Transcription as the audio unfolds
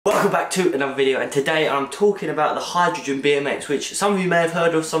Welcome back to another video, and today I'm talking about the hydrogen BMX, which some of you may have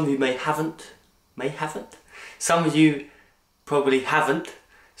heard of, some of you may haven't. Some of you probably haven't.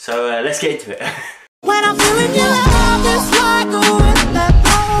 So let's get into it. When I'm feeling your love, it's like a wind that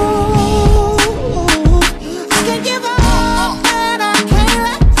blows. I can't give up and I can't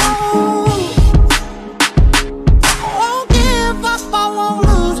let go. I won't give up, I won't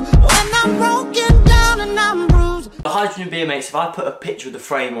lose. When I'm broken down and I'm bruised. The hydrogen BMX, if I put a picture of the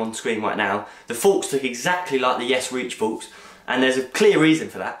frame on screen right now, the forks look exactly like the Yes Reach forks, and there's a clear reason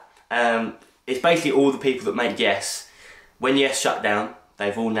for that. It's basically all the people that make Yes. When Yes shut down,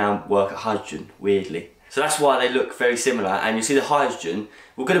 they've all now work at hydrogen, weirdly. So that's why they look very similar, and you see the hydrogen,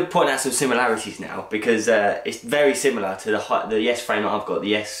 we're going to point out some similarities now, because it's very similar to the Yes frame that I've got, the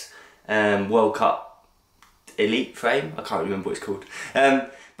Yes World Cup Elite frame, I can't remember what it's called.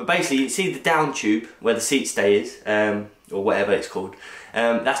 But basically you see the down tube, where the seat stay is, or whatever it's called,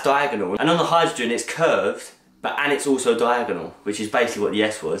 that's diagonal. And on the hydrogen it's curved, and it's also diagonal, which is basically what the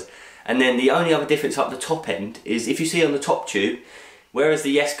Yes was. And then the only other difference up the top end is, if you see on the top tube, whereas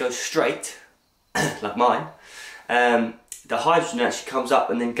the Yes goes straight, like mine, the hydrogen actually comes up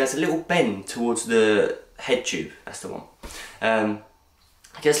and then gets a little bend towards the head tube. That's the one.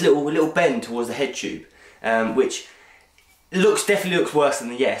 It gets a little bend towards the head tube, which definitely looks worse than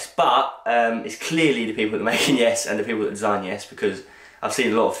the Yes, but it's clearly the people that are making Yes and the people that design Yes, because I've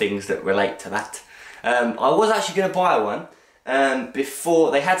seen a lot of things that relate to that. I was actually going to buy one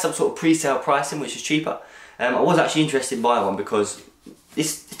before they had some sort of pre-sale pricing, which is cheaper. I was actually interested in buying one because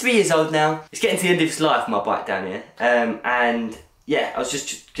it's 3 years old now. It's getting to the end of its life, my bike down here. And yeah, I was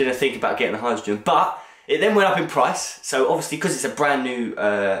just going to think about getting the hydrogen, but it then went up in price. So obviously, because it's a brand new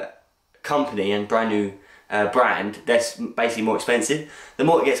company and brand new brand, that's basically more expensive. The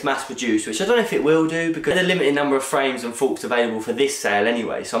more it gets mass produced, which I don't know if it will do, because there's a limited number of frames and forks available for this sale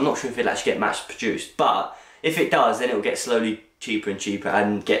anyway, so I'm not sure if it'll actually get mass produced. But if it does, then it'll get slowly cheaper and cheaper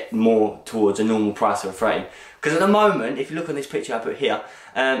and get more towards a normal price of a frame. Because at the moment, if you look on this picture I put here,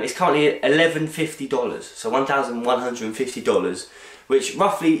 it's currently at $1,150, so $1,150, which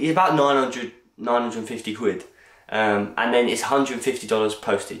roughly is about 950 quid. And then it's $150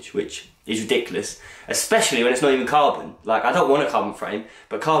 postage, which is ridiculous, especially when it's not even carbon. Like, I don't want a carbon frame,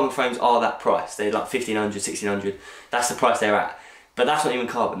 but carbon frames are that price. They're like 1,500, 1,600, that's the price they're at. But that's not even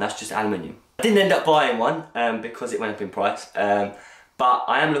carbon, that's just aluminium. I didn't end up buying one because it went up in price, but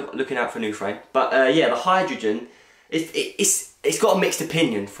I am looking out for a new frame. But yeah, the hydrogen, it's got a mixed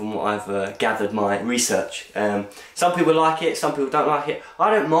opinion from what I've gathered my research. Some people like it, some people don't like it. I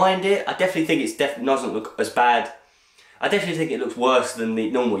don't mind it. I definitely think it doesn't look as bad. I definitely think it looks worse than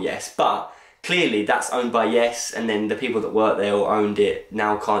the normal Yes, but clearly that's owned by Yes, and then the people that work there or owned it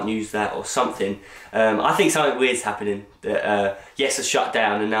now can't use that or something. I think something weird's happening, that Yes has shut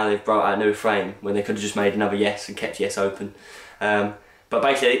down and now they've brought out a new frame when they could have just made another Yes and kept Yes open. But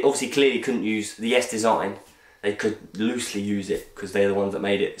basically, they obviously clearly couldn't use the Yes design. They could loosely use it because they're the ones that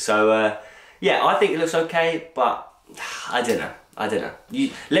made it. So yeah, I think it looks okay, but I don't know.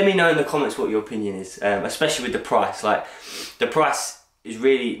 Let me know in the comments what your opinion is, especially with the price. Like, the price is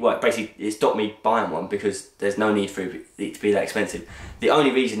really, well, basically it stopped me buying one because there's no need for it to be that expensive. The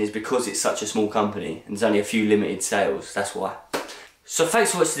only reason is because it's such a small company and there's only a few limited sales, that's why. So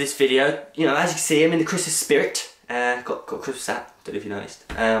thanks for watching this video. You know, as you can see, I'm in the Christmas spirit. Got a Christmas hat, don't know if you noticed.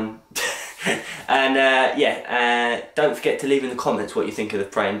 And yeah, don't forget to leave in the comments what you think of the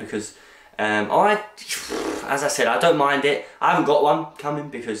frame, because as I said, I don't mind it. I haven't got one coming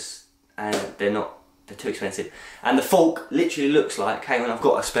because they're too expensive. And the fork literally looks like, hang on, I've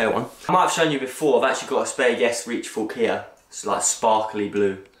got a spare one. I might have shown you before, I've actually got a spare Yes Reach fork here. It's like sparkly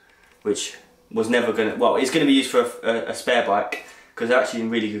blue, which was never gonna, well, it's gonna be used for a spare bike because they're actually in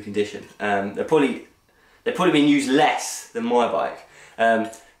really good condition. They're probably been used less than my bike.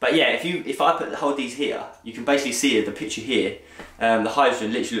 But yeah, if I hold these here, you can basically see the picture here. The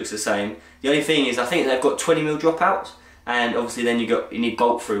hydrogen literally looks the same. The only thing is, I think they've got 20mm dropouts, and obviously then you need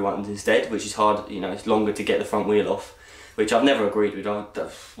bolt-through ones instead, which is hard. You know, it's longer to get the front wheel off, which I've never agreed with.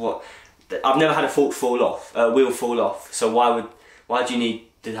 I've never had a fork fall off, wheel fall off. So why do you need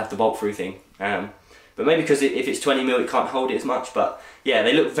to have the bolt-through thing? But maybe because if it's 20mm, it can't hold it as much. But yeah,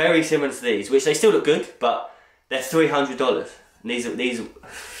 they look very similar to these, which they still look good, but they're $300. And these are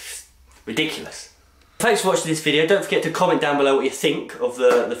ridiculous. Thanks for watching this video. Don't forget to comment down below what you think of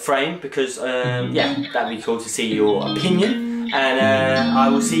the frame, because yeah, that'd be cool to see your opinion. And I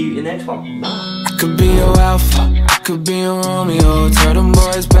will see you in the next one. Bye. I could be your alpha, I could be your Romeo. Tell them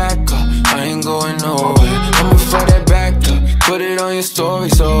boys back up, I ain't going nowhere. I'ma for that back up, put it on your story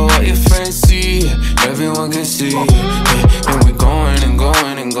so all your friends see it, everyone can see it. Yeah, and we're going and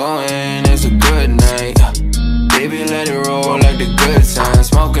going and going. Baby, let it roll like the good times.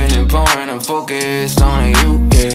 Smoking and pouring, I'm focused on it,